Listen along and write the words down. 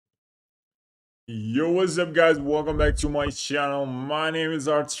Yo, what's up, guys? Welcome back to my channel. My name is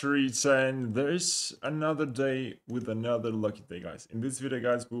Artrita, and there's another day with another lucky day, guys. In this video,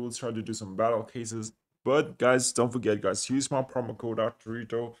 guys, we will try to do some battle cases. But, guys, don't forget, guys, use my promo code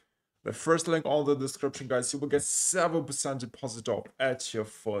Arturito. The first link on the description, guys. You will get 7% deposit off at your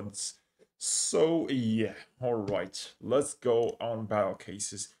funds. So, yeah, all right. Let's go on battle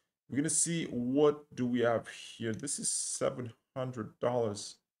cases. We're gonna see what do we have here. This is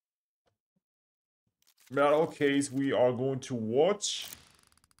 $700. Battle case we are going to watch.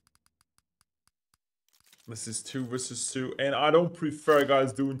 This is 2 versus 2, and I don't prefer,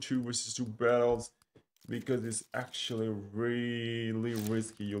 guys, doing 2 versus 2 battles because it's actually really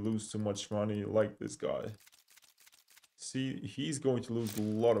risky. You lose too much money like this guy. See, he's going to lose a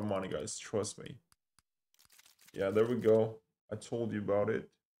lot of money, guys, trust me. Yeah, there we go. I told you about it.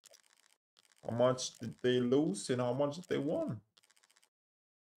 How much did they lose and how much did they won?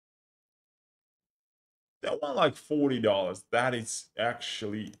 They won like $40. That is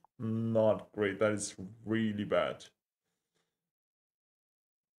actually not great. That is really bad.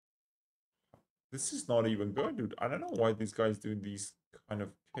 This is not even good, dude. I don't know why these guys do these kind of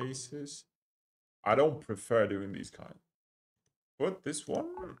cases. I don't prefer doing these kind. But this one,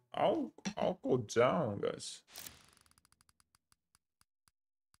 I'll go down, guys.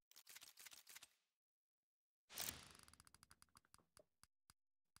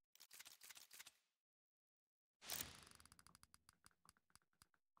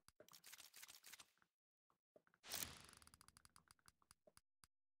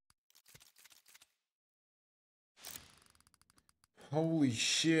 Holy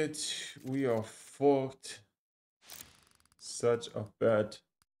shit, we are fucked. Such a bad.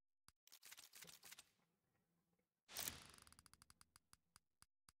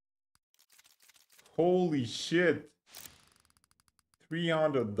 Holy shit.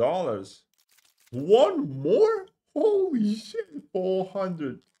 $300. One more? Holy shit,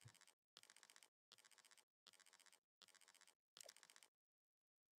 400.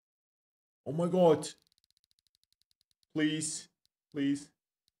 Oh my god. Please, please.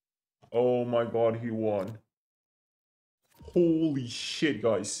 Oh my god, he won. Holy shit,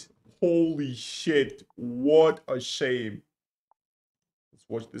 guys. Holy shit. What a shame. Let's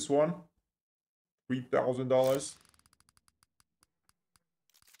watch this one. $3,000.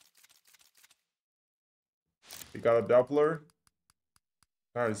 They got a Doppler.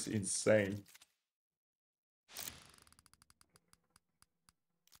 That is insane.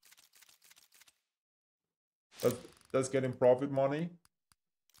 That's, that's getting profit money.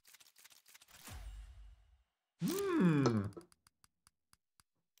 Hmm.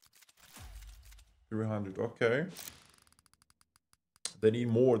 300. Okay. They need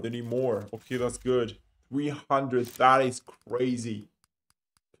more. They need more. Okay, that's good. 300. That is crazy.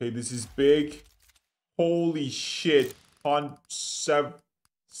 Okay, this is big. Holy shit. On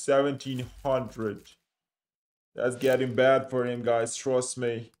 1700. That's getting bad for him, guys. Trust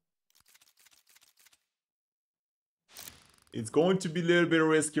me. It's going to be a little bit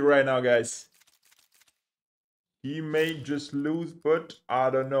risky right now, guys. He may just lose, but I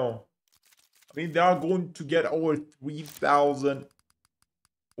don't know. I mean, they are going to get over 3,000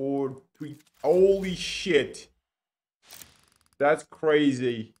 or 3. Holy shit. That's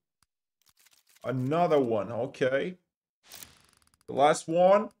crazy. Another one. Okay. The last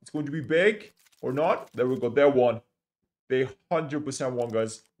one. It's going to be big or not. There we go. That one. They 100% won,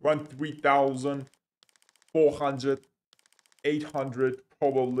 guys. Run 3,000, 400, 800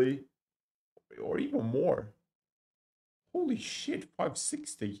 probably. Or even more. Holy shit.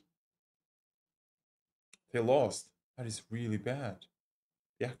 560. They lost. That is really bad.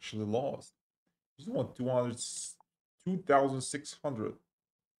 They actually lost. Just want 200, 2,600. It's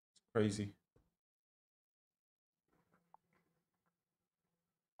crazy.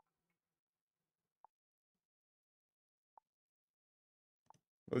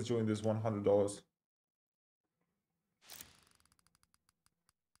 Let's join this $100.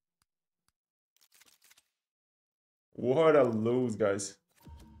 What a lose, guys.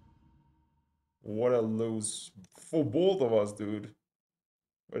 What a lose for both of us, dude.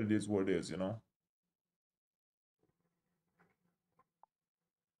 But it is what it is, you know.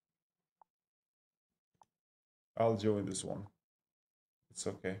 I'll join this one. It's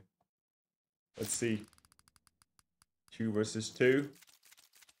okay. Let's see. 2 versus 2.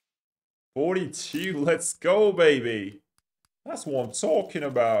 42. Let's go, baby. That's what I'm talking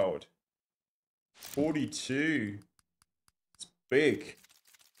about. 42. It's big.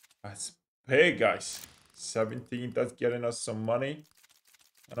 That's big, guys. 17. That's getting us some money.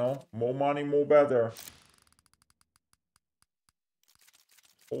 You know, more money, more better.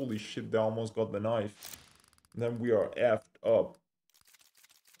 Holy shit, they almost got the knife. And then we are effed up.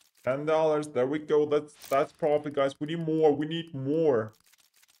 $10. There we go. That's profit, guys. We need more. We need more.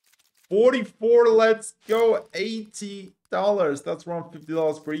 44. Let's go. $80. That's around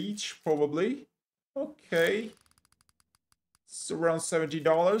 $50 per each, probably. Okay. It's around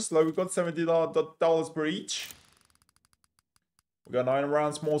 $70. Like we got $70 per each. We got 9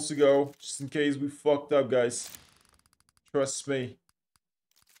 rounds more to go, just in case we fucked up, guys. Trust me.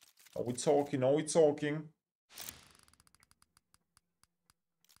 Are we talking? Are we talking?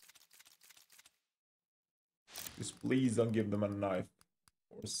 Just please don't give them a knife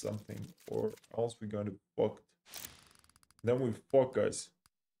or something, or else we're going to fuck. Then we fuck, guys.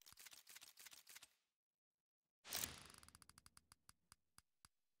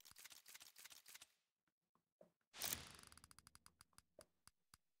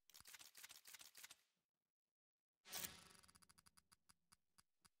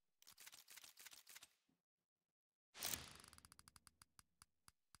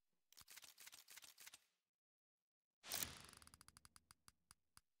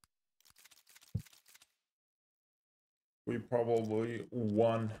 We probably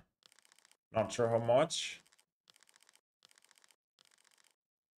won. Not sure how much.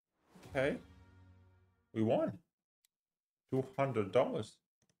 Okay. We won. $200.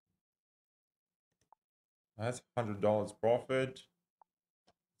 That's $100 profit.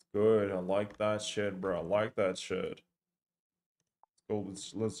 Good. I like that shit, bro. I like that shit.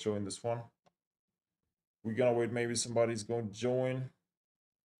 Let's go. Let's join this one. We're gonna wait. Maybe somebody's going to join.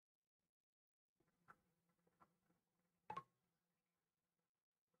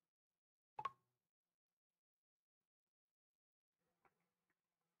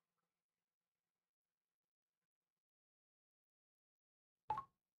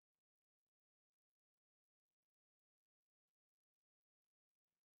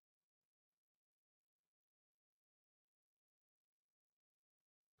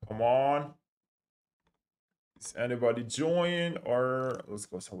 Come on. Is anybody join, or let's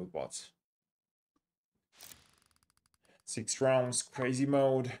go some with bots. 6 rounds, crazy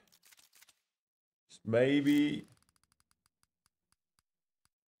mode. Maybe.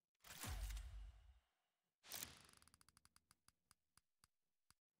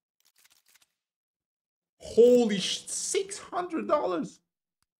 Holy $600.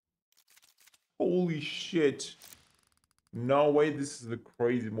 Holy shit. No way, this is the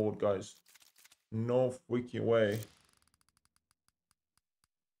crazy mode, guys. No freaking way.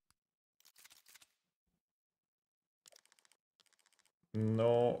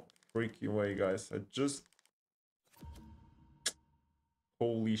 No freaking way, guys.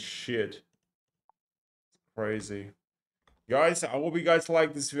 Holy shit. Crazy. Guys, I hope you guys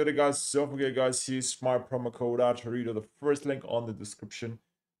like this video, guys. Don't forget, guys, use my promo code ATORITO, the first link on the description.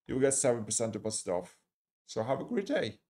 You'll get 7% deposit off. So have a great day.